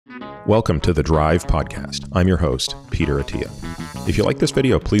Welcome to the Drive Podcast. I'm your host, Peter Attia. If you like this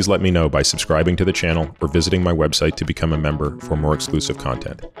video, please let me know by subscribing to the channel or visiting my website to become a member for more exclusive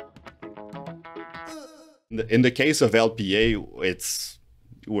content. In the case of LPA,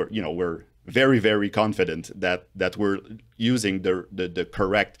 we're very, very confident that we're using the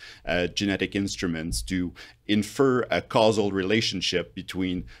correct genetic instruments to infer a causal relationship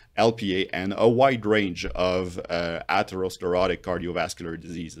between LPA and a wide range of atherosclerotic cardiovascular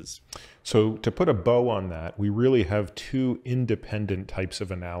diseases. So to put a bow on that, we really have two independent types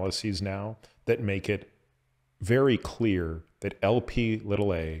of analyses now that make it very clear that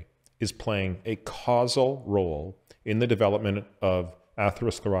Lp(a) is playing a causal role in the development of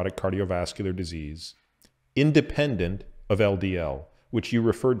atherosclerotic cardiovascular disease, independent of LDL, which you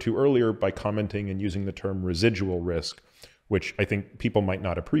referred to earlier by commenting and using the term residual risk, which I think people might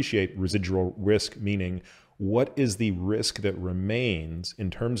not appreciate. Residual risk meaning what is the risk that remains in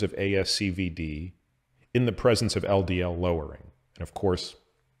terms of ASCVD in the presence of LDL lowering? And of course,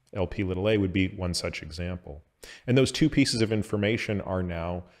 Lp(a) would be one such example. And those two pieces of information are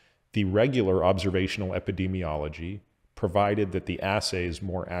now the regular observational epidemiology, provided that the assays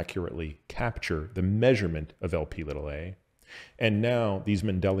more accurately capture the measurement of Lp(a), and now these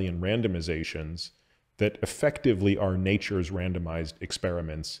Mendelian randomizations that effectively are nature's randomized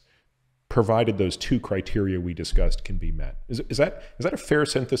experiments, provided those two criteria we discussed can be met. Is that a fair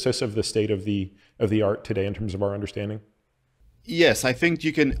synthesis of the state of the art today in terms of our understanding? Yes, I think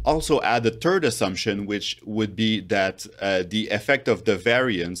you can also add a third assumption, which would be that the effect of the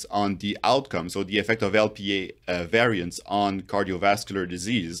variance on the outcome, so the effect of LPA variance on cardiovascular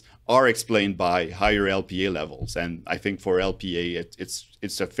disease, are explained by higher LPA levels. And I think for LPA,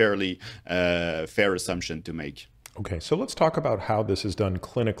 it's a fairly fair assumption to make. Okay, so let's talk about how this is done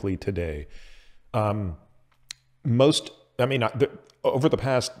clinically today. Over the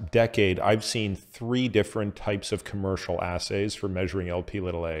past decade, I've seen three different types of commercial assays for measuring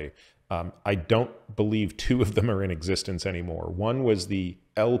Lp(a). I don't believe two of them are in existence anymore. One was the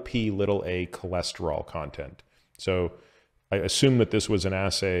Lp(a) cholesterol content. So I assume that this was an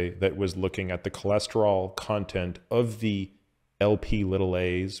assay that was looking at the cholesterol content of the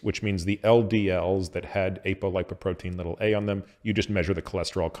Lp(a)s, which means the LDLs that had apolipoprotein a on them. You just measure the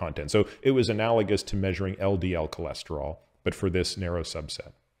cholesterol content. So it was analogous to measuring LDL cholesterol, but for this narrow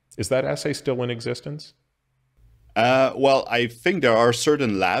subset. Is that assay still in existence? Well, I think there are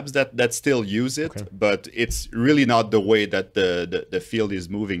certain labs that still use it, okay, but it's really not the way that the field is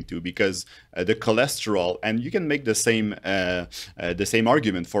moving to, because the cholesterol, and you can make the same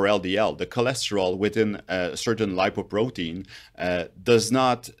argument for LDL, the cholesterol within a certain lipoprotein does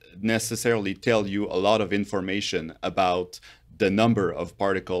not necessarily tell you a lot of information about the number of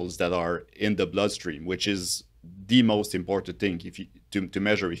particles that are in the bloodstream, which is the most important thing to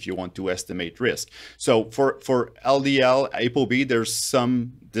measure if you want to estimate risk. So for LDL, ApoB, there's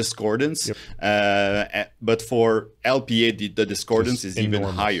some discordance, yep, but for LPA, the discordance is even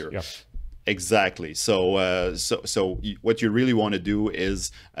higher. Yep. Exactly. So what you really want to do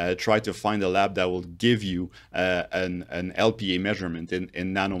is try to find a lab that will give you an LPA measurement in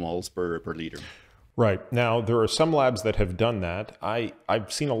nanomoles per liter. Right. Now, there are some labs that have done that.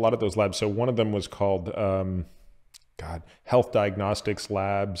 I've seen a lot of those labs. So one of them was called Health Diagnostics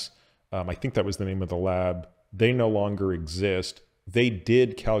Labs. I think that was the name of the lab. They no longer exist. They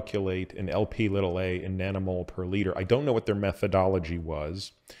did calculate an Lp(a) in nanomole per liter. I don't know what their methodology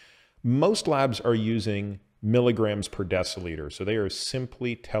was. Most labs are using milligrams per deciliter. So they are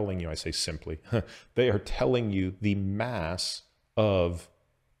simply telling you, I say simply, they are telling you the mass of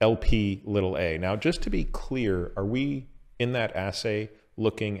Lp(a). Now, just to be clear, are we in that assay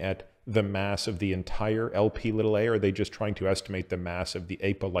looking at the mass of the entire Lp(a), or are they just trying to estimate the mass of the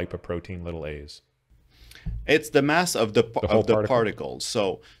apolipoprotein a's? It's the mass of the particles.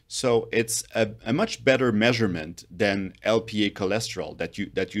 So it's a much better measurement than LPA cholesterol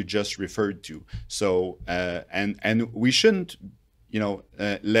that you just referred to. So and we shouldn't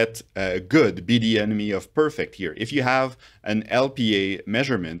let good be the enemy of perfect here. If you have an LPA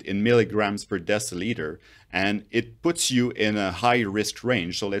measurement in milligrams per deciliter and it puts you in a high risk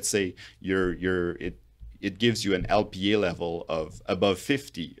range, so let's say it gives you an LPA level of above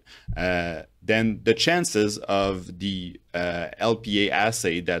 50, then the chances of the LPA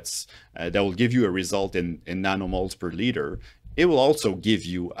assay that will give you a result in nanomoles per liter, it will also give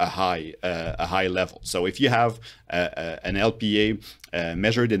you a high level. So if you have an LPA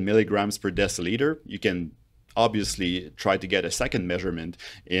measured in milligrams per deciliter, you can obviously try to get a second measurement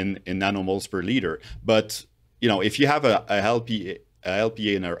in nanomoles per liter. But if you have a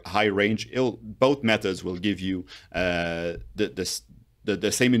LPA in a high range, both methods will give you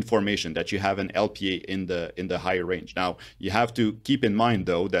the same information, that you have an LPA in the higher range. Now, you have to keep in mind,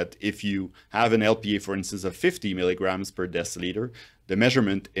 though, that if you have an LPA, for instance, of 50 milligrams per deciliter, the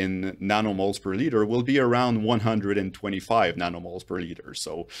measurement in nanomoles per liter will be around 125 nanomoles per liter.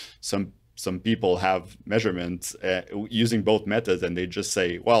 So some people have measurements using both methods, and they just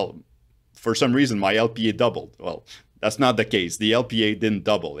say, well, for some reason, my LPA doubled. Well, that's not the case. The LPA didn't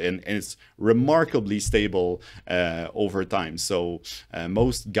double, and it's remarkably stable over time. So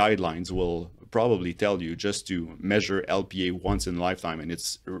most guidelines will probably tell you just to measure LPA once in a lifetime, and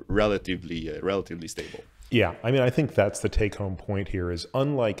it's relatively stable. Yeah, I mean, I think that's the take-home point here is,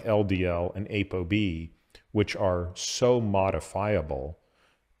 unlike LDL and ApoB, which are so modifiable,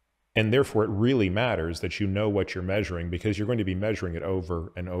 and therefore it really matters that you know what you're measuring, because you're going to be measuring it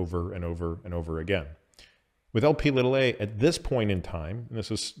over and over and over and over again. With Lp(a), at this point in time, and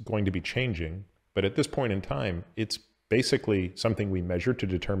this is going to be changing, but at this point in time, it's basically something we measure to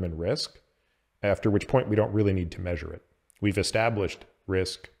determine risk, after which point we don't really need to measure it. We've established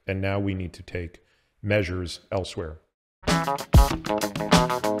risk, and now we need to take measures elsewhere.